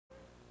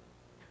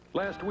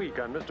Last week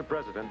on Mr.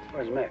 President...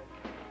 Where's Meg?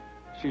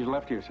 She's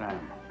left you,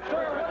 Sam.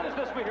 Sir, what is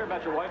this we hear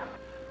about your wife?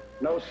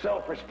 No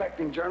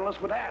self-respecting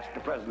journalist would ask the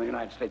President of the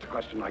United States a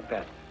question like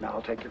that. Now,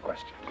 I'll take your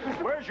question.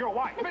 Where's your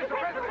wife? Mr.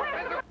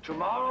 President!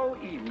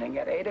 Tomorrow evening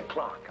at 8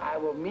 o'clock, I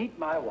will meet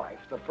my wife,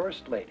 the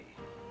First Lady,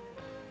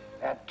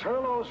 at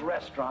Turlow's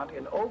Restaurant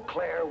in Eau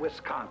Claire,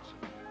 Wisconsin.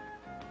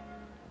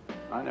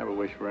 I never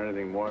wished for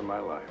anything more in my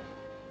life.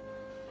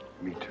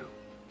 Me too.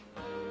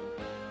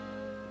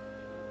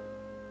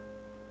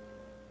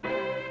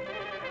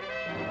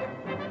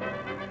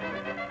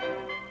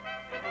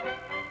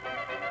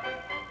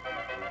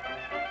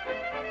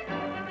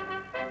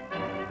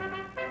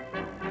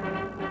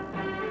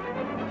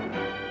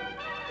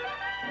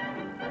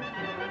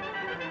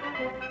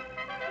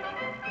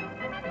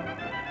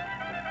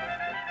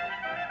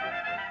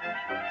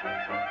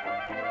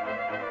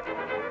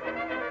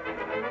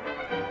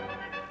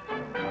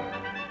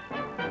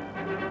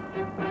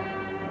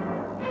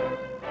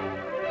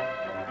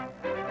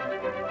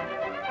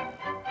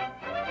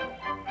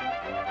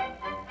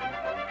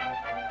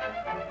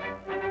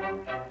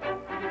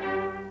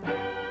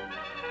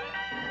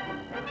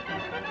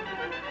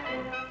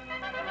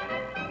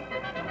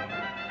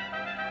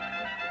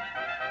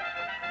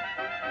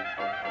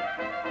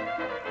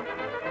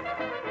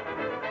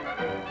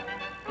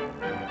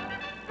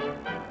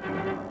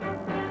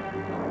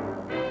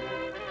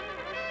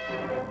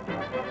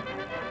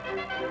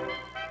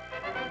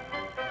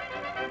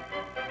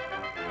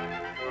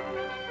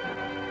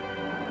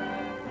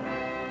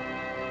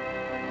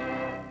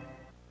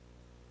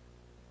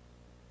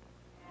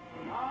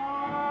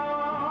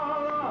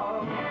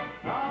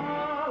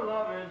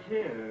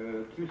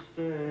 To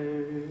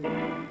stay.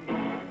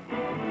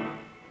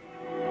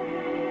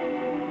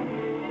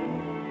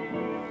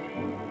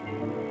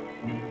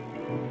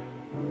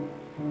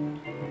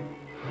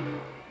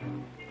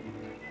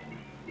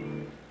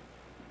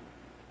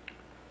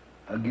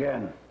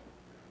 Again.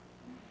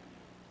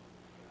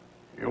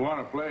 You want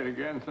to play it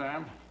again,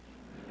 Sam?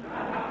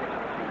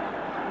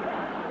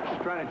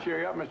 Just trying to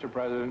cheer you up, Mr.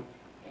 President.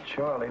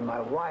 Charlie,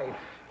 my wife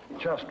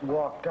just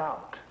walked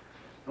out.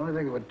 The only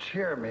thing that would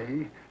cheer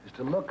me is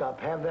to look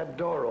up, have that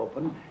door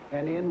open,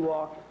 and in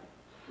walk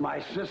my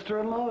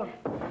sister-in-law.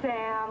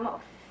 Sam,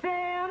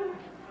 Sam,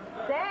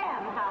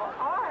 Sam, how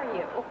are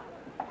you?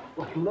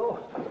 Well,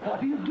 Lois,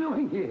 what are you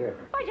doing here?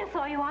 I just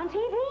saw you on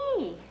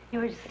TV. You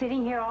were just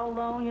sitting here all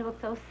alone. You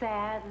looked so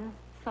sad, and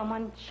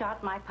someone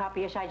shot my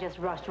puppyish. I just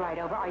rushed right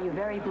over. Are you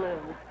very blue?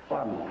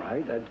 Well, I'm all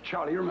right.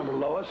 Charlie, you remember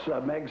Lois,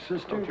 Meg's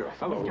sister? Oh, sure.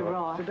 Hello, Mr.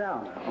 Ross. Sit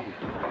down now.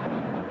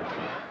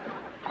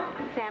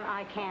 Sam,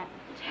 I can't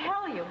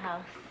tell you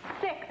how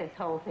sick this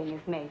whole thing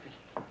has made me.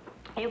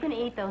 You can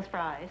eat those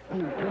fries.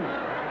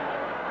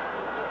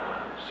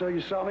 So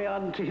you saw me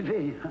on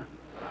TV, huh?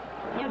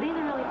 You know, these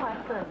are really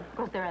quite good. Of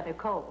course, they're rather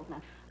cold.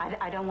 Now,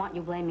 I don't want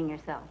you blaming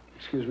yourself.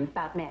 Excuse me?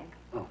 About Meg.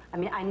 Oh. I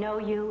mean, I know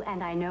you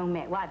and I know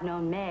Meg. Well, I've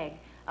known Meg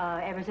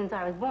ever since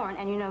I was born.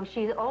 And, you know,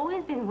 she's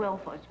always been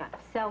willful. She's kind of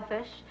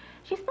selfish.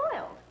 She's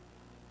spoiled.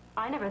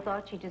 I never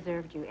thought she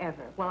deserved you,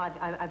 ever. Well,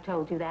 I've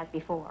told you that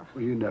before.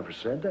 Well, you never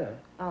said that.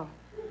 Oh.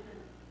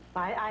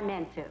 I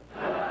meant to.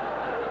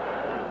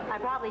 I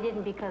probably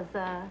didn't because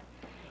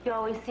you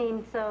always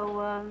seemed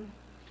so,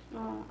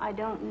 well, I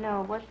don't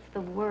know. What's the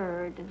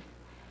word?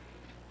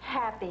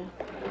 Happy. You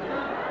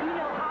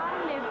know,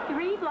 I live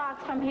 3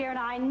 blocks from here, and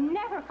I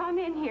never come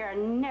in here.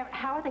 Never.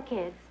 How are the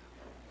kids?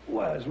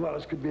 Well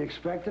as could be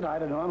expected. I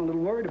don't know. I'm a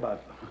little worried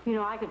about them. You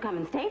know, I could come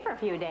and stay for a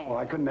few days. Oh,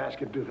 I couldn't ask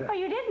you to do that. Oh,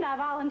 you didn't. I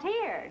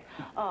volunteered.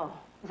 Oh,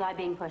 was I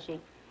being pushy?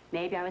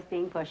 Maybe I was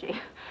being pushy.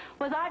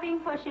 Was I being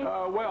pushy?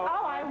 Well...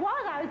 Oh, I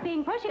was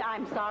being pushy.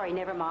 I'm sorry.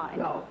 Never mind.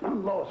 No,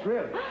 Lois,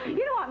 really. You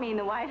don't want me in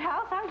the White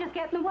House. I'm just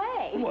getting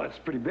away. Well, it's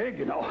pretty big,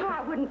 you know. Oh,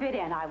 I wouldn't fit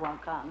in. I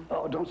won't come.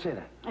 Oh, don't say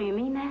that. Oh, you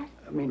mean that?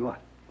 I mean what?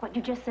 What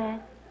you just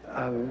said?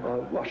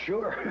 Well,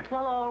 sure.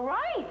 Well, all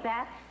right.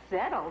 That's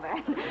settled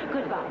then.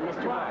 Goodbye,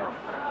 Mr. Ross.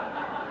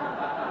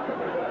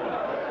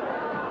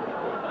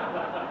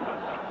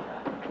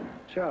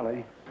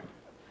 Charlie.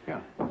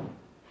 Yeah?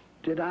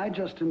 Did I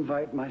just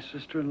invite my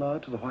sister-in-law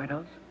to the White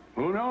House?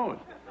 Who knows?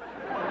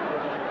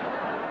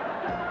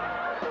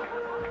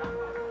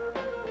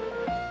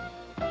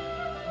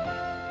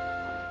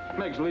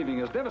 Meg's leaving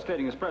is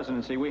devastating his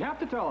presidency. We have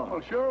to tell him. Oh,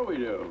 sure we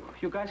do.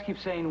 You guys keep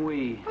saying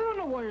we. I don't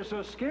know why you're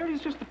so scared. He's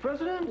just the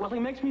president. Well,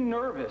 he makes me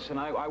nervous, and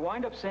I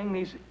wind up saying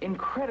these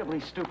incredibly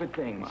stupid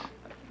things.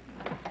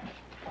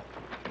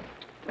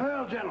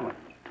 Well, gentlemen,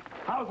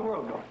 how's the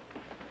world going?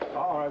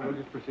 All right, we'll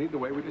just proceed the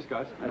way we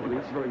discussed. I believe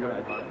it's very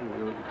good.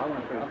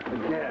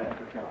 Yeah.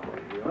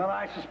 Well,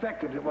 I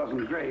suspected it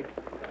wasn't great.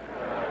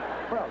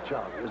 Well,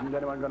 Charlie, isn't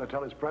anyone going to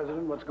tell his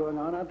president what's going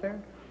on out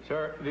there?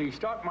 Sir, the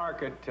stock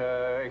market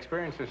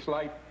experienced a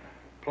slight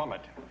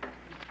plummet.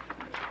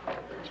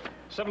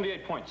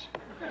 78 points.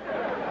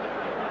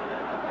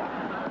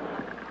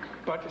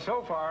 But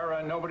so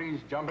far,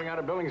 nobody's jumping out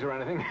of buildings or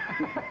anything.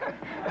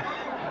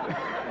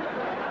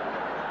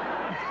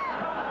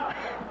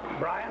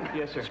 Brian?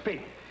 Yes, sir.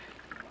 Speak.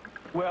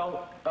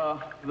 Well,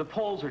 the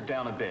polls are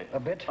down a bit. A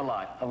bit? A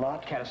lot. A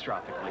lot?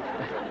 Catastrophically.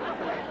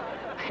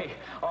 Hey,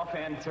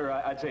 offhand, sir,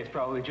 I'd say it's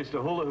probably just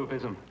a hula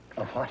hoopism.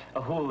 A what?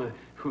 A hula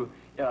hoop.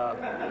 You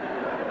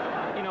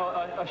know,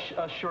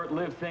 a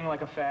short-lived thing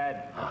like a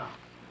fad.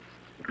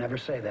 Never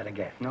say that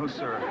again. No,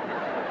 sir.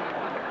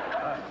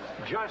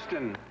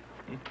 Justin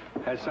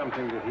has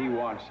something that he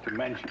wants to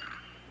mention.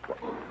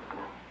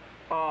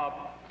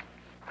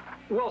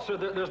 Well, sir,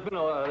 there's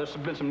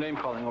been some name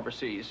calling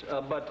overseas,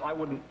 but I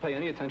wouldn't pay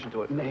any attention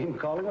to it. Name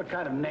calling? What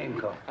kind of name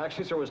call?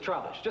 Actually, sir, it was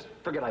childish. Just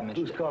forget I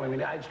mentioned Who's it. calling me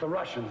now? It's the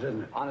Russians,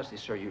 isn't it? Honestly,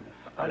 sir, you...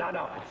 Oh,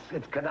 no.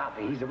 It's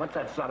Gaddafi. What's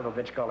that son of a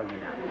bitch calling me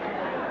now?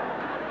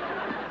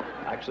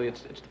 Actually,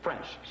 it's the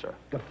French, sir.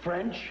 The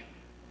French?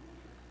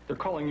 They're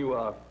calling you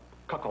a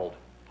cuckold,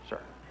 sir.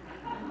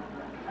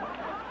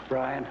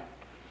 Brian,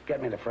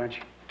 get me the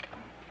French.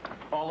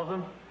 All of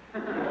them?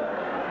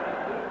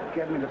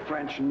 Get me the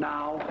French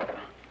now.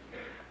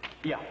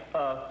 Yeah.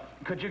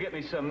 Could you get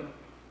me some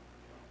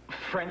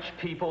French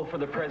people for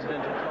the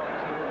president to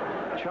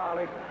talk to?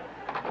 Charlie,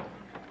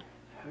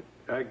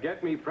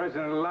 Get me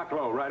President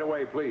Laclos right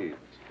away, please.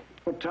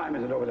 what time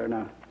is it over there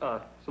now?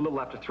 It's a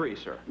little after 3,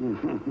 sir.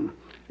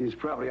 He's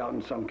probably out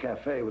in some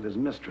cafe with his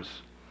mistress,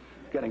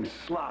 getting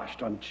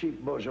sloshed on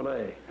cheap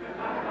Beaujolais,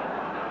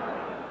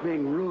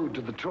 being rude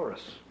to the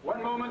tourists.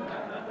 One moment.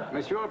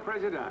 Monsieur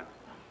President.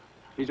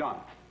 He's on.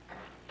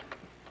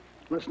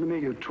 Listen to me,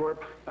 you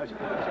twerp.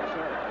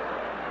 Sir.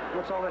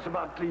 What's all this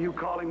about you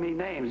calling me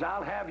names?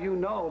 I'll have you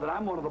know that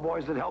I'm one of the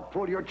boys that helped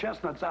pull your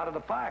chestnuts out of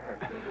the fire.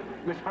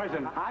 Mr.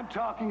 President. I'm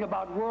talking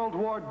about World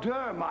War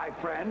II, my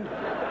friend.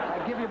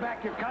 I give you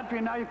back your country,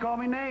 and now you call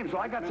me names.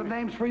 Well, I got some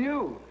names for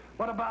you.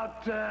 What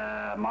about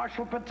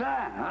Marshal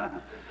Pétain, huh?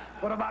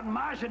 What about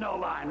Maginot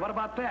Line? What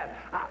about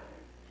that?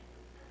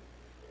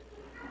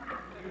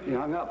 He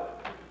hung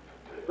up.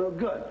 Oh,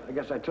 good. I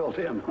guess I told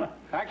him.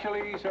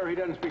 Actually, sir, he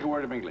doesn't speak a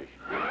word of English.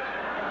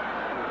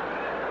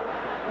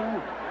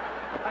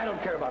 I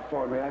don't care about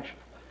foreign reaction.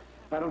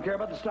 I don't care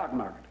about the stock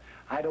market.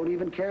 I don't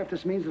even care if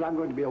this means that I'm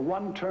going to be a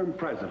one-term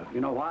president.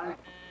 You know why?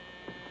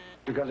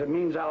 Because it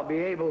means I'll be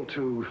able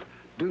to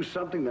do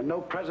something that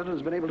no president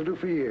has been able to do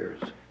for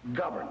years.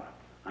 Govern.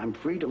 I'm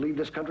free to lead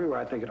this country where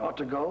I think it ought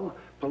to go.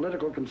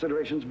 Political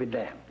considerations be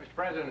damned. Mr.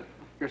 President,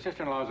 your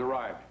sister-in-law's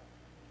arrived.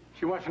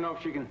 She wants to know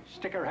if she can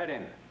stick her head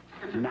in.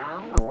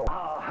 Now?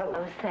 Oh,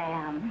 hello. Oh,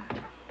 Sam.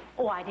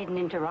 Oh, I didn't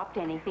interrupt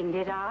anything,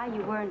 did I?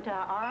 You weren't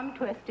arm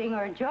twisting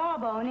or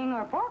jawboning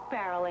or pork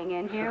barreling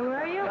in here,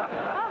 were you?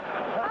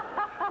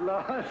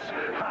 Lois.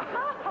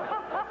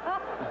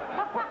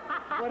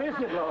 What is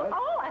it, Lois?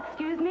 Oh,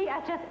 excuse me.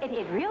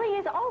 It really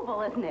is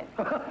oval, isn't it?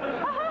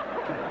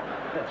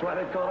 That's why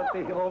they call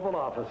it the Oval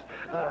Office.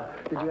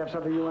 Did you have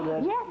something you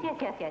wanted to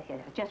ask?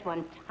 Yes. Just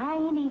one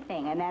tiny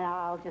thing, and then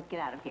I'll just get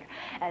out of here.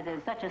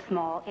 There's such a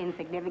small,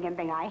 insignificant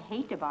thing. I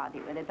hate to bother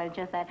you with it, but it's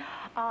just that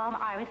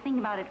I was thinking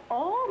about it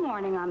all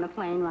morning on the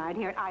plane ride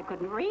here. I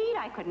couldn't read.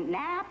 I couldn't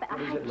nap.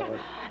 What is it, Lois?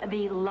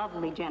 The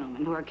lovely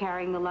gentlemen who are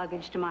carrying the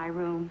luggage to my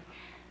room.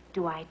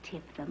 Do I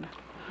tip them?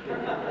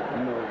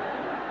 No.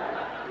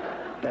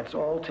 That's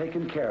all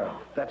taken care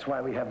of. That's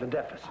why we have the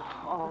deficit.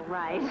 All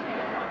right.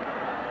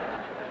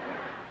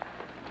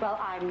 Well,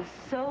 I'm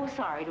so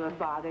sorry to have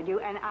bothered you,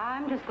 and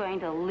I'm just going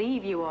to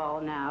leave you all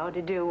now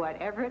to do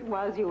whatever it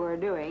was you were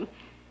doing.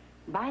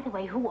 By the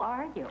way, who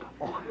are you?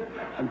 Oh,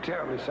 I'm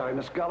terribly sorry,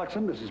 Miss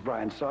Gullickson. This is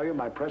Brian Sawyer,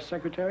 my press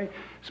secretary.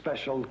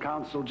 Special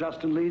counsel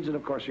Justin Leeds, and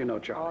of course you know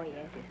Charlie. Oh,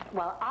 yes.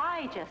 Well,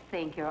 I just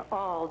think you're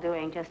all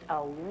doing just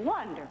a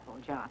wonderful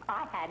job.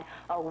 I had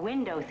a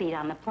window seat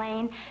on the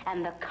plane,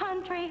 and the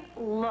country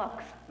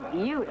looks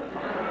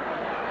beautiful.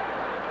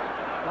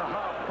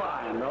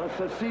 Fine, Lois.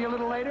 So see you a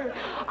little later?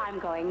 I'm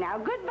going now.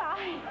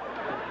 Goodbye.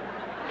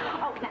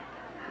 Oh, now,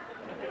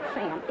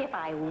 Sam, if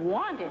I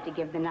wanted to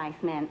give the nice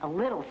man a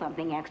little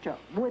something extra,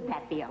 would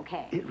that be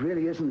okay? It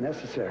really isn't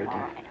necessary, All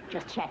dear. right, I'm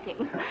just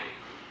checking.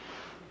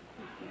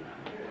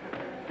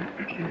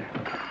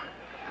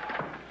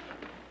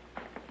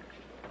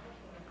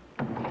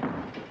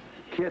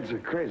 Kids are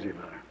crazy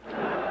about her.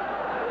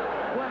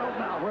 Well,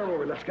 now, where were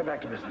we? Let's get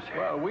back to business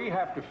here. Well, we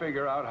have to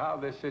figure out how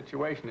this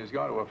situation is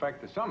going to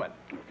affect the summit.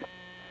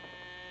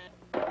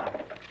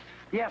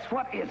 Yes,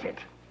 what is it?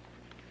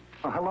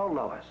 Oh, hello,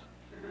 Lois.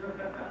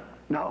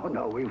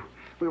 No,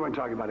 we weren't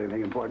talking about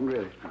anything important,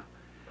 really.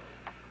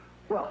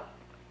 Well,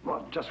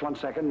 just 1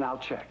 second, and I'll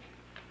check.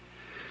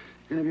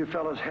 Any of you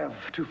fellows have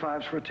 2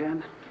 5s for a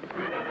 10?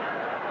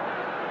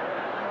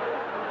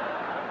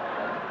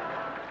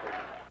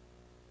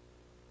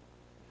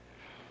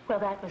 Well,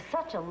 that was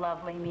such a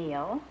lovely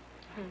meal.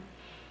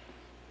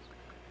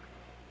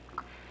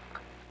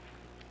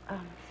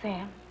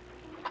 Sam?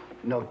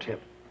 No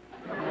tip.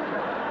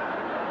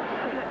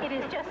 It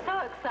is just so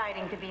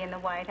exciting to be in the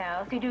White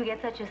House. You do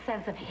get such a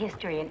sense of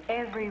history in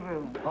every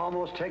room.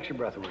 Almost takes your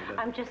breath away, doesn't it?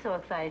 I'm just so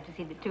excited to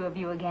see the two of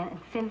you again. And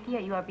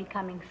Cynthia, you are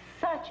becoming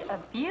such a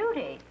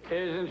beauty.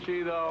 Isn't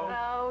she, though?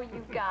 Oh,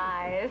 you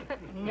guys.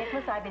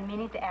 Nicholas, I've been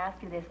meaning to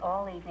ask you this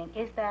all evening.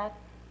 Is that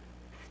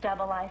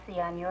stubble I see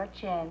on your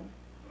chin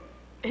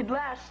At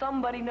last,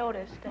 somebody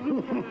noticed.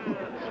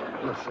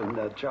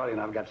 Listen, Charlie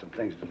and I've got some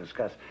things to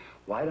discuss.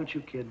 Why don't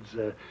you kids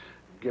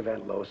give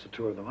Aunt Lois a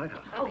tour of the White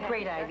House? Oh,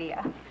 great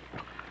idea.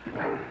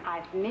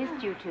 I've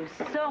missed you two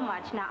so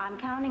much. Now, I'm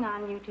counting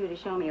on you two to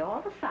show me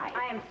all the sights.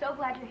 I am so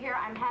glad you're here.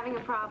 I'm having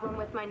a problem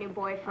with my new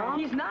boyfriend.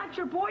 He's not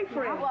your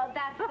boyfriend. Yeah, well,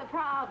 that's the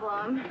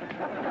problem.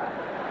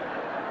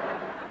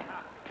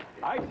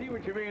 I see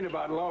what you mean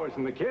about Lois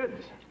and the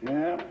kids.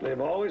 Yeah,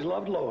 they've always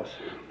loved Lois.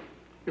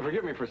 You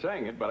forgive me for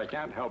saying it, but I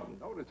can't help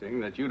noticing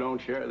that you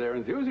don't share their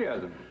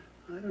enthusiasm.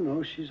 I don't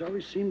know. She's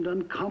always seemed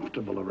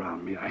uncomfortable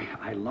around me.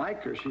 I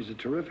like her. She's a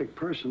terrific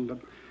person, but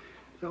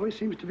there always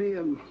seems to be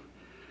a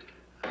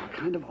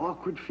kind of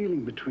awkward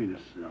feeling between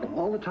us.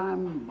 All the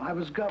time I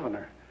was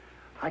governor,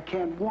 I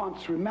can't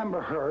once remember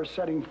her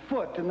setting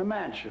foot in the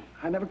mansion.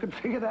 I never could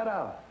figure that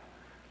out.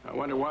 I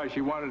wonder why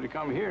she wanted to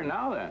come here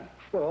now, then.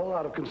 Well,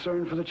 out of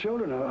concern for the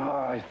children,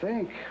 I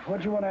think. What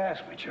do you want to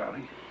ask me,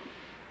 Charlie?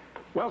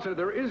 Well, sir,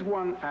 there is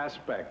one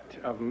aspect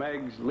of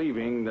Meg's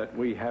leaving that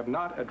we have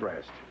not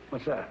addressed.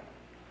 What's that?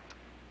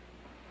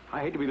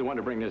 I hate to be the one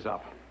to bring this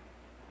up,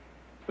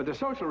 but the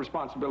social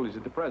responsibilities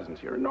of the president's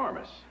here are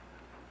enormous.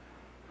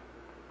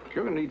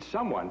 You're going to need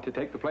someone to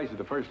take the place of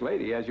the First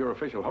Lady as your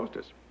official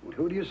hostess.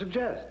 Who do you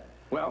suggest?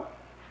 Well,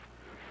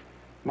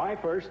 my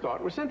first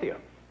thought was Cynthia.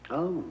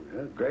 Oh,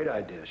 yeah, great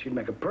idea. She'd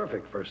make a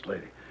perfect First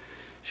Lady.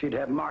 She'd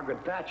have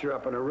Margaret Thatcher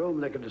up in her room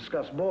and they could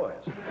discuss boys.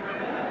 Well,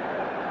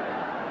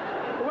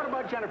 what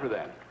about Jennifer,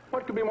 then?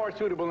 What could be more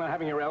suitable than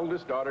having your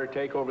eldest daughter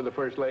take over the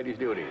First Lady's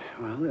duties?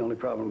 Well, the only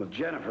problem with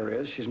Jennifer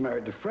is she's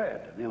married to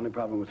Fred. And the only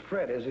problem with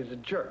Fred is he's a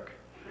jerk.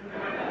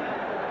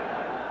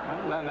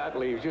 Well, then that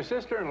leaves your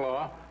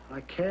sister-in-law. I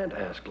can't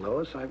ask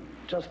Lois. I've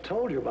just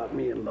told you about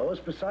me and Lois.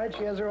 Besides,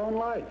 she has her own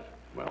life.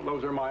 Well,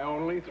 those are my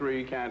only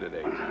 3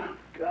 candidates.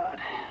 God,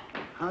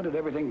 how did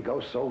everything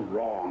go so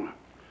wrong?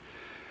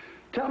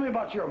 Tell me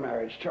about your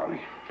marriage, Charlie.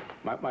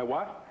 My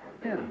what?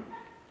 Yeah.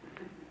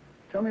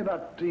 Tell me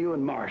about you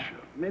and Marcia.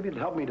 Maybe it'll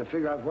help me to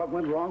figure out what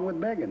went wrong with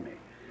Meg and me.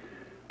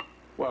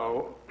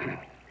 Well,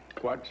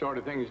 what sort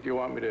of things do you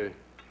want me to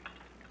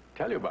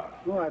tell you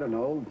about? Oh, I don't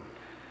know.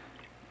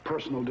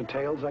 Personal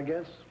details, I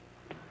guess.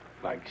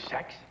 Like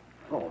sex?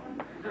 Oh.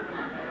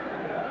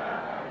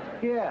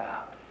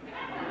 Yeah.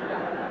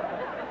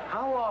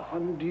 How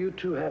often do you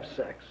two have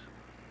sex?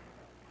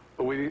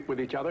 With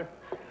each other?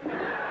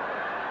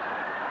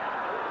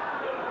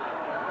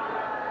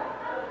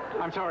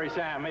 I'm sorry,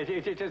 Sam.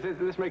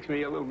 This makes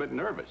me a little bit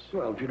nervous.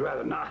 Well, if you'd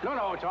rather not.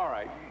 No, it's all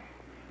right.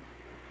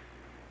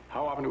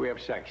 How often do we have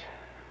sex?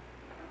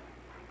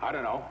 I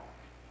don't know.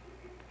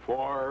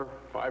 4,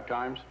 5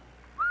 times?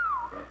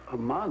 A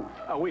month?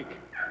 A week.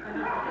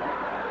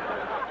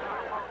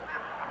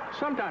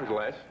 Sometimes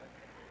less.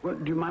 Well,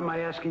 do you mind my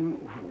asking,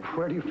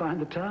 where do you find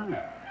the time?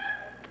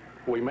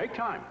 We make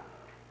time.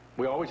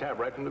 We always have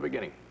right from the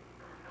beginning.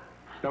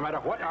 No matter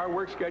what our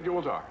work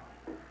schedules are,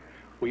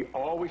 we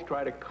always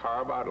try to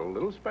carve out a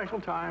little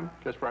special time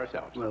just for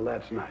ourselves. Well,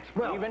 that's nice.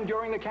 Well, even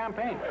during the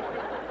campaign.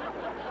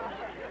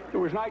 There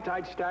was nights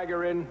I'd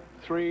stagger in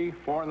 3,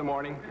 4 in the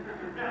morning.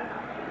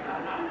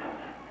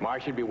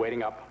 Marcia'd be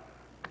waiting up,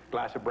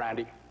 glass of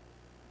brandy,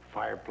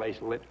 fireplace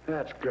lit.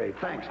 That's great.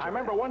 Thanks. I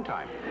remember one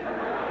time.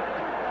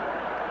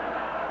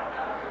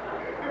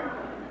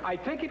 I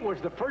think it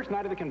was the first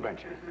night of the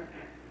convention.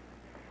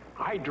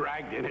 I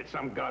dragged in at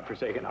some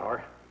godforsaken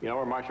hour. You know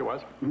where Marcia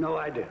was? No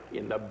idea.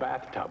 In the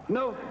bathtub.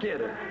 No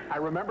kidding. I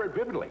remember it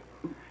vividly.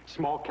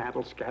 Small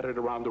candles scattered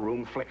around the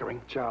room,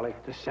 flickering. Charlie.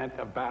 The scent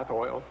of bath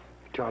oil.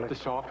 Charlie. The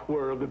soft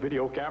whir of the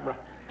video camera.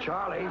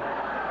 Charlie.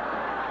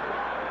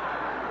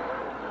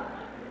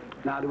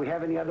 Now, do we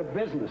have any other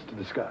business to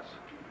discuss?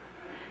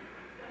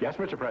 Yes,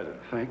 Mr.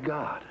 President. Thank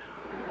God.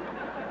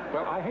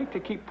 Well, I hate to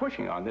keep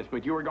pushing on this,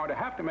 but you are going to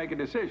have to make a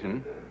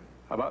decision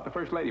about the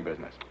First Lady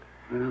business.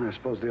 Well, I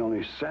suppose the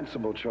only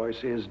sensible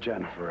choice is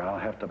Jennifer. I'll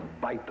have to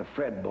bite the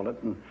Fred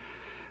bullet, and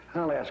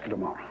I'll ask her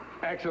tomorrow.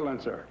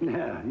 Excellent, sir.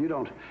 Yeah, you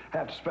don't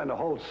have to spend a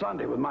whole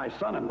Sunday with my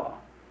son-in-law.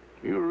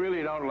 You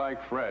really don't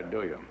like Fred,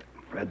 do you?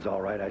 Fred's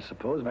all right, I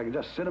suppose. If I could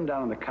just sit him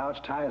down on the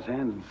couch, tie his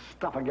hands, and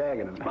stuff a gag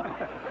in his mouth.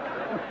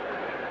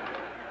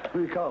 Who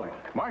are you calling?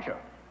 Marcia.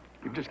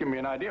 You've just given me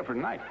an idea for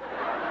tonight.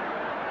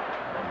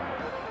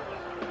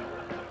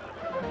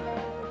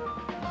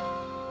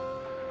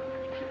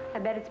 I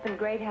bet it's been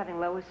great having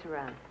Lois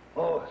around.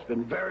 Oh, it's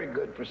been very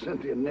good for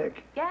Cynthia and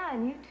Nick. Yeah,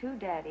 and you too,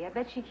 Daddy. I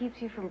bet she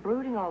keeps you from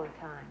brooding all the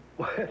time.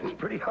 Well, it's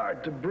pretty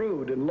hard to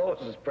brood in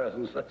Lois's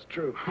presence, that's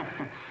true.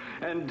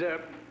 And,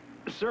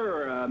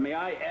 sir, may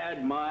I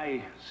add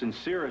my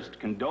sincerest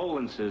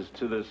condolences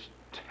to this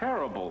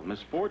terrible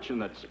misfortune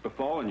that's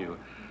befallen you.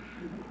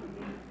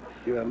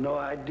 You have no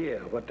idea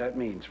what that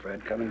means,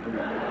 Fred, coming from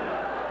you.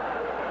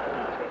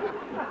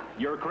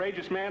 You're a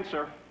courageous man,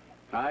 sir.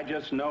 I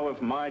just know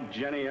if my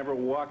Jenny ever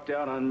walked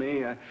out on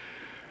me,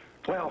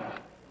 well,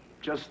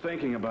 just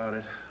thinking about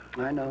it.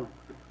 I know.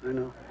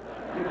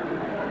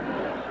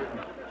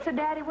 So,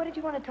 Daddy, what did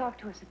you want to talk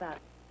to us about?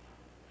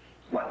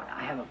 Well,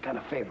 I have a kind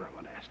of favor I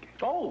want to ask you.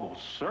 Oh,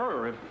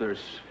 sir, if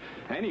there's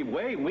any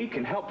way we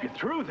can help you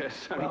through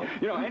this, I mean,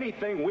 you know,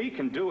 anything we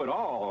can do at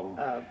all.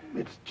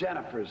 It's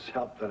Jennifer's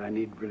help that I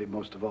need really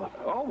most of all.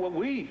 Oh, well,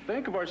 we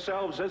think of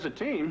ourselves as a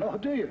team. Oh,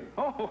 do you?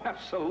 Oh,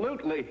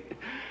 absolutely.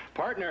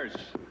 Partners.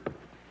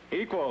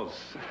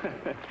 Equals.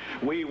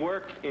 We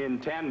work in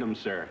tandem,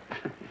 sir.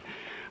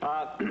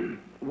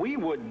 We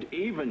would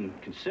even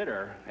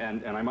consider,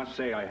 and I must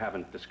say I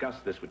haven't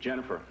discussed this with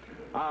Jennifer,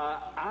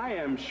 I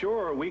am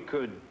sure we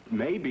could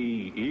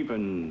maybe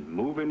even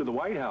move into the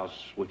White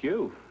House with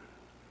you.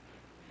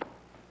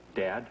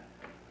 Dad?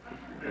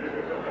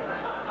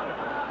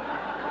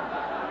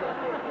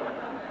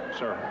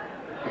 Sir?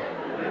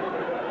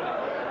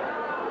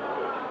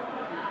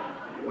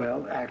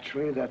 Well,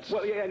 actually, that's...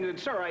 Well, yeah, and,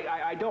 sir,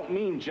 I don't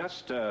mean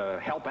just to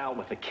help out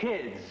with the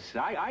kids.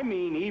 I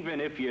mean even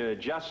if you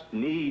just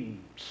need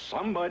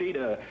somebody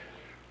to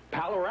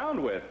pal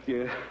around with.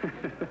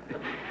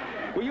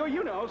 Well,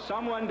 you know,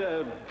 someone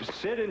to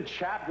sit and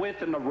chat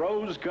with in the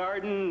rose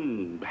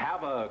garden,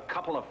 have a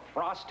couple of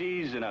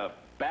Frosties and a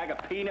bag of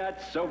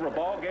peanuts over a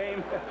ball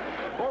game,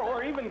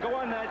 or even go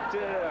on that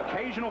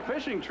occasional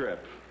fishing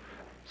trip.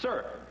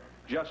 Sir,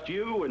 just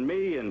you and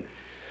me and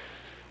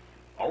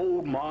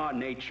old Ma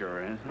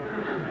Nature.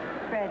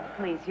 Fred,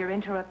 please, you're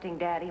interrupting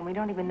Daddy, and we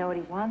don't even know what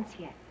he wants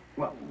yet.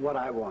 Well, what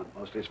I want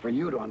mostly is for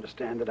you to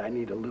understand that I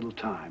need a little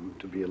time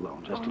to be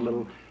alone. Just a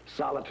little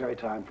solitary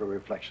time for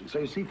reflection. So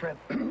you see, Fred,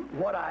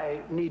 what I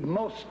need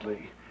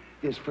mostly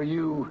is for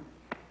you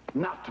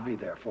not to be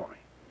there for me.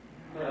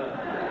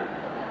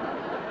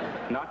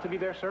 Not to be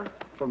there, sir?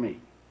 For me.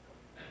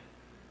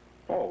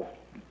 Oh.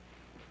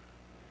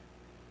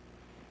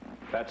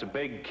 That's a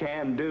big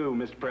can-do,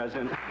 Mr.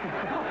 President. Is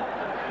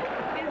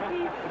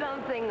he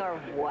something or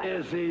what?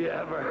 Is he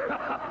ever?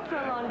 So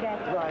long,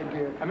 Daddy. Bye,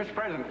 dear. Mr.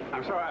 President,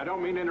 I'm sorry, I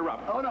don't mean to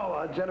interrupt. Oh,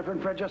 no, Jennifer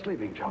and Fred just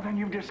leaving, Joe. Well, then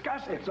you've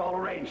discussed it. It's all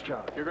arranged,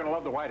 Charlie. You're going to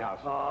love the White House.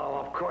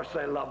 Oh, of course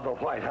they love the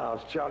White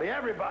House, Charlie.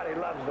 Everybody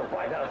loves the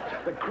White House.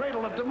 The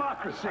cradle of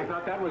democracy. I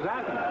thought that was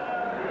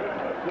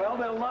Athens. Well,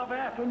 they'll love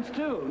Athens,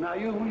 too. Now,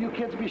 you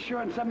kids be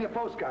sure and send me a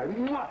postcard.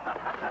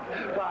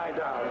 Mwah! Bye,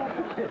 darling.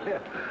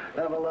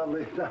 Have a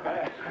lovely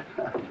time.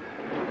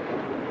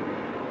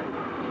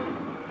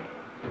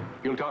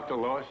 You'll talk to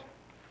Lois?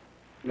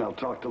 I'll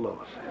talk to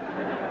Lois.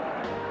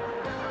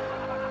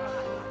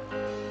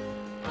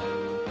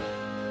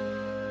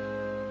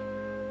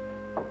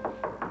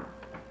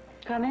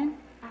 Come in.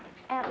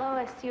 Aunt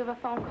Lois, you have a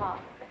phone call.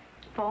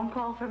 Phone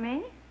call for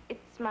me?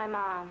 It's my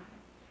mom.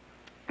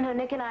 No,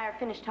 Nick and I are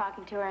finished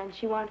talking to her, and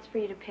she wants for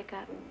you to pick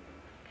up.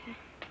 Okay.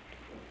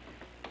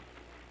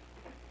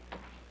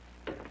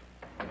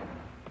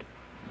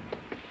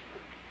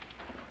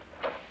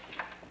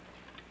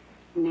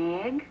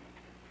 Meg?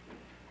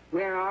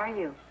 Where are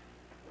you?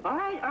 All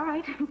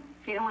right.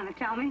 If you don't want to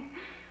tell me.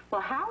 Well,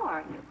 how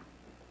are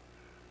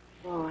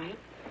you? All right.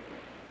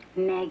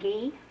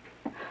 Meggie,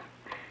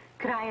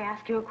 could I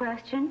ask you a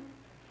question?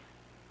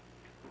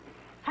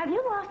 Have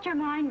you lost your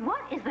mind?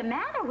 What is the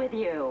matter with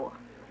you?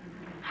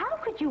 How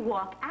could you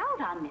walk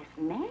out on this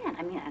man?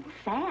 I mean, on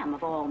Sam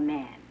of all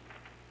men.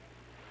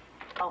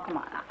 Oh, come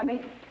on. I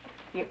mean,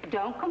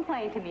 don't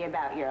complain to me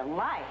about your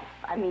life.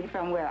 I mean,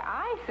 from where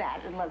I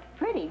sat, it looked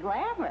pretty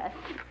glamorous.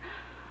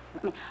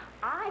 I mean,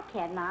 I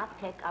cannot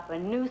pick up a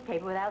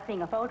newspaper without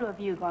seeing a photo of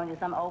you going to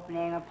some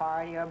opening or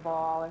party or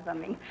ball or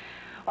something,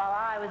 while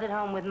I was at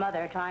home with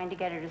Mother trying to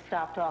get her to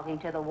stop talking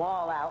to the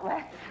wall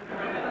outlets.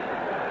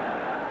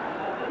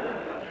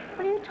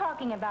 What are you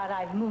talking about?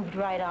 I've moved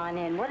right on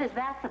in. What is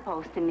that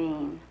supposed to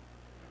mean?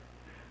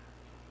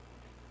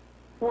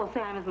 Well,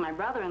 Sam is my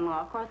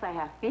brother-in-law. Of course, I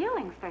have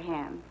feelings for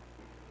him.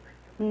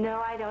 No,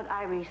 I don't.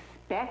 I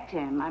respect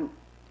him.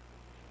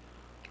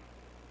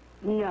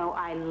 No,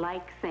 I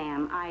like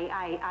Sam.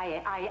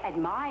 I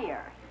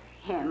admire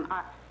him.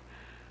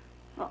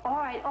 All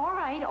right.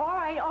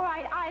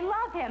 I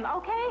love him,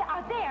 okay?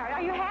 There.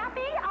 Are you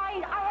happy?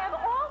 I have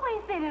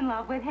always been in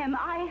love with him.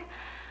 I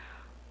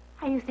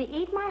used to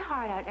eat my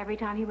heart out every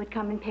time he would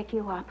come and pick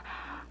you up.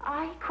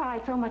 I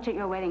cried so much at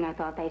your wedding, I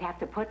thought they'd have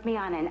to put me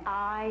on an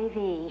IV.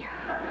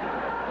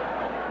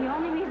 The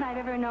only reason I've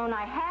ever known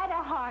I had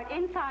a heart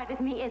inside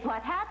of me is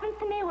what happens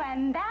to me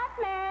when that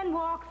man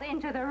walks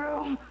into the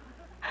room.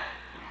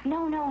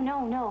 No.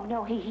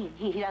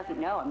 He doesn't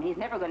know. I mean, he's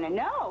never going to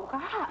know.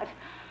 God.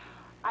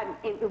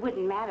 It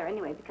wouldn't matter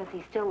anyway because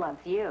he still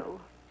loves you.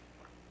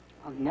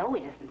 Well, no,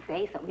 he doesn't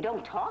say so. We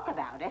don't talk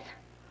about it.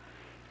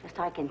 Just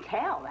I can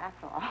tell,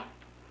 that's all.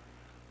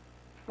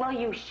 Well,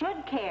 you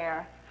should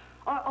care.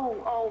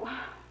 Oh,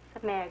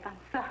 Meg, I'm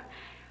sorry.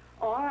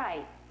 All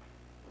right.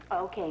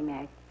 Okay,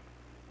 Meg.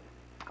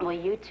 Well,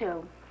 you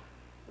too.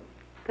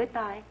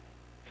 Goodbye.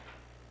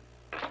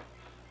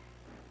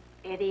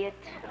 Idiot.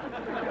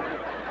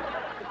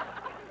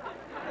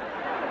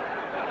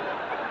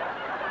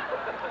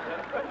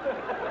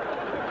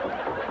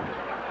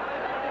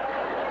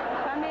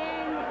 Come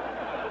in.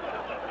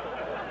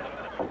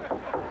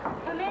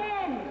 Come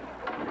in.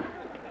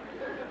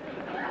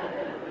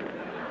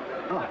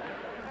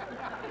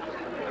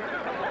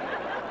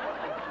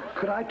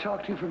 Could I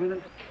talk to you for a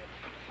minute?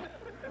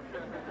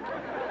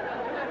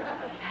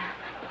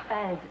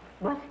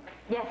 What?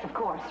 Yes, of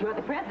course. You're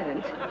the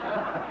president.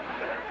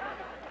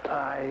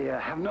 I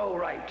have no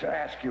right to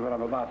ask you what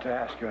I'm about to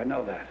ask you. I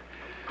know that.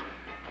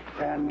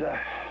 And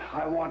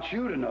I want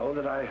you to know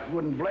that I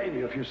wouldn't blame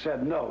you if you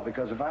said no,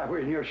 because if I were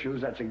in your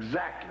shoes, that's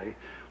exactly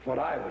what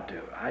I would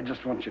do. I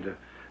just want you to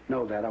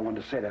know that. I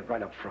wanted to say that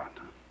right up front.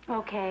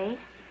 Okay.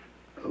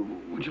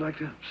 Would you like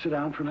to sit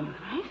down for a minute?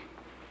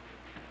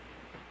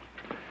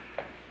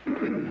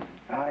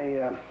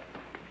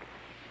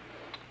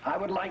 I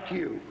would like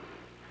you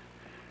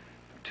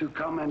to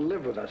come and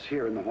live with us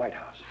here in the White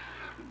House.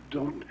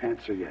 Don't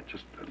answer yet.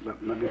 Just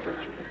let me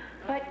finish.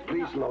 But...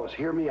 Please, Lois,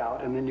 hear me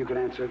out, and then you can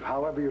answer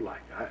however you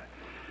like.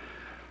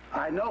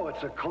 I know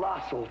it's a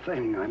colossal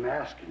thing I'm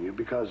asking you,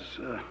 because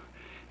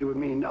it would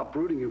mean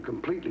uprooting you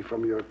completely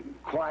from your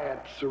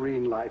quiet,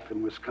 serene life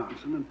in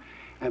Wisconsin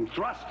and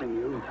thrusting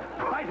you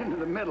right into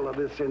the middle of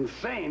this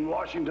insane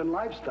Washington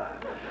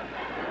lifestyle.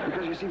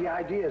 Because, you see, the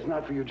idea is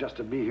not for you just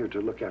to be here to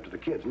look after the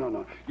kids. No,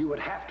 no. You would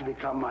have to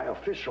become my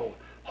official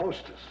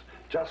hostess,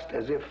 just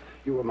as if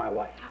you were my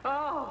wife.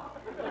 Oh.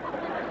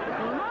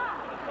 My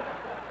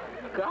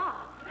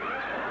God.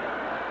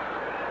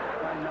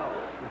 I know.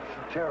 It's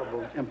a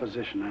terrible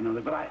imposition, I know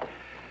that. But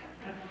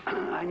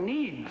I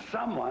need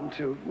someone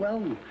to,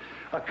 well,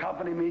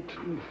 accompany me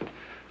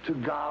to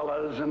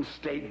galas and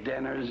state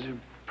dinners. You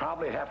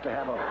probably have to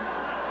have a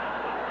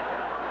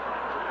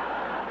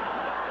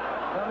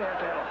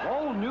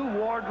whole new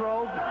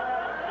wardrobe,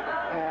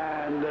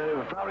 and it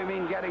would probably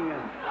mean getting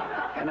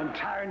an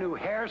entire new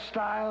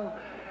hairstyle,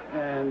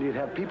 and you'd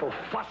have people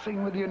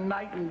fussing with you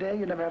night and day.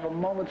 You'd never have a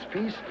moment's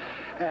peace,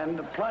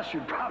 and plus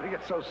you'd probably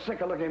get so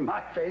sick of looking at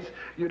my face,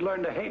 you'd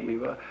learn to hate me.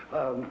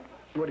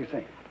 What do you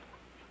think?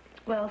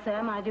 Well,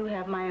 Sam, I do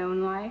have my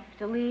own life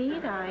to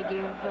lead. I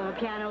give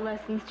piano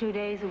lessons 2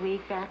 days a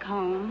week back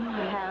home.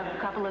 I have a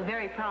couple of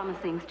very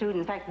promising students.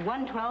 In fact,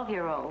 one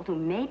 12-year-old who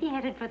may be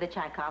headed for the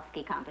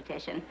Tchaikovsky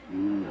competition.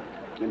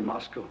 In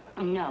Moscow?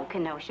 No,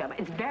 Kenosha. But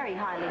it's very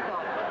highly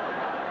thought.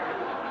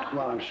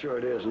 Well, I'm sure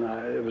it is, and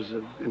it was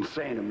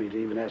insane of me to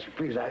even ask you.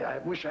 Please, I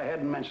wish I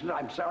hadn't mentioned it.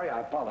 I'm sorry. I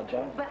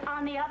apologize. But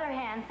on the other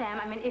hand, Sam,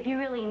 I mean, if you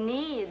really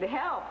need the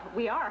help,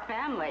 we are a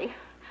family.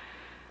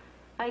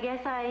 I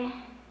guess I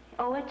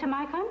owe it to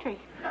my country.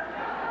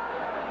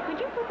 Could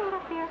you put that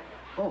up there?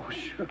 Oh,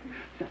 sure.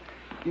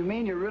 You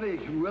mean you're really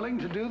willing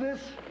to do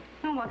this?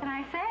 Well, what can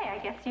I say? I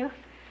guess you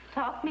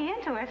talked me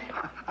into it.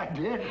 I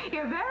did.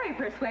 You're a very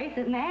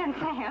persuasive man,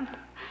 Sam.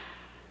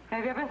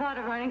 Have you ever thought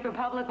of running for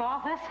public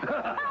office? Boy,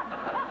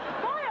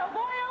 oh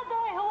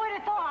boy, who would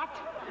have thought?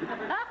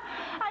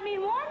 I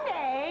mean, one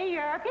day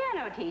you're a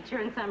piano teacher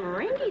in some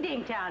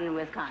rinky-dink town in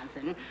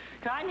Wisconsin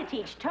trying to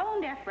teach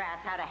tone-deaf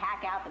brats how to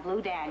hack out the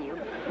Blue Danube.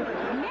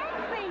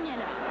 Next thing you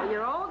know,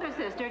 your older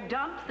sister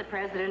dumps the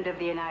President of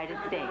the United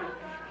States.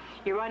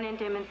 You run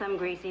into him in some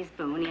greasy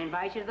spoon. He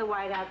invites you to the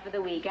White House for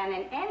the weekend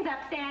and ends up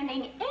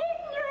standing in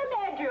your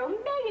bedroom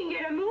begging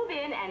you to move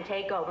in and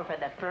take over for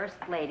the First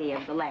Lady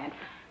of the land.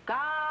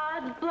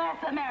 God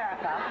bless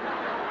America.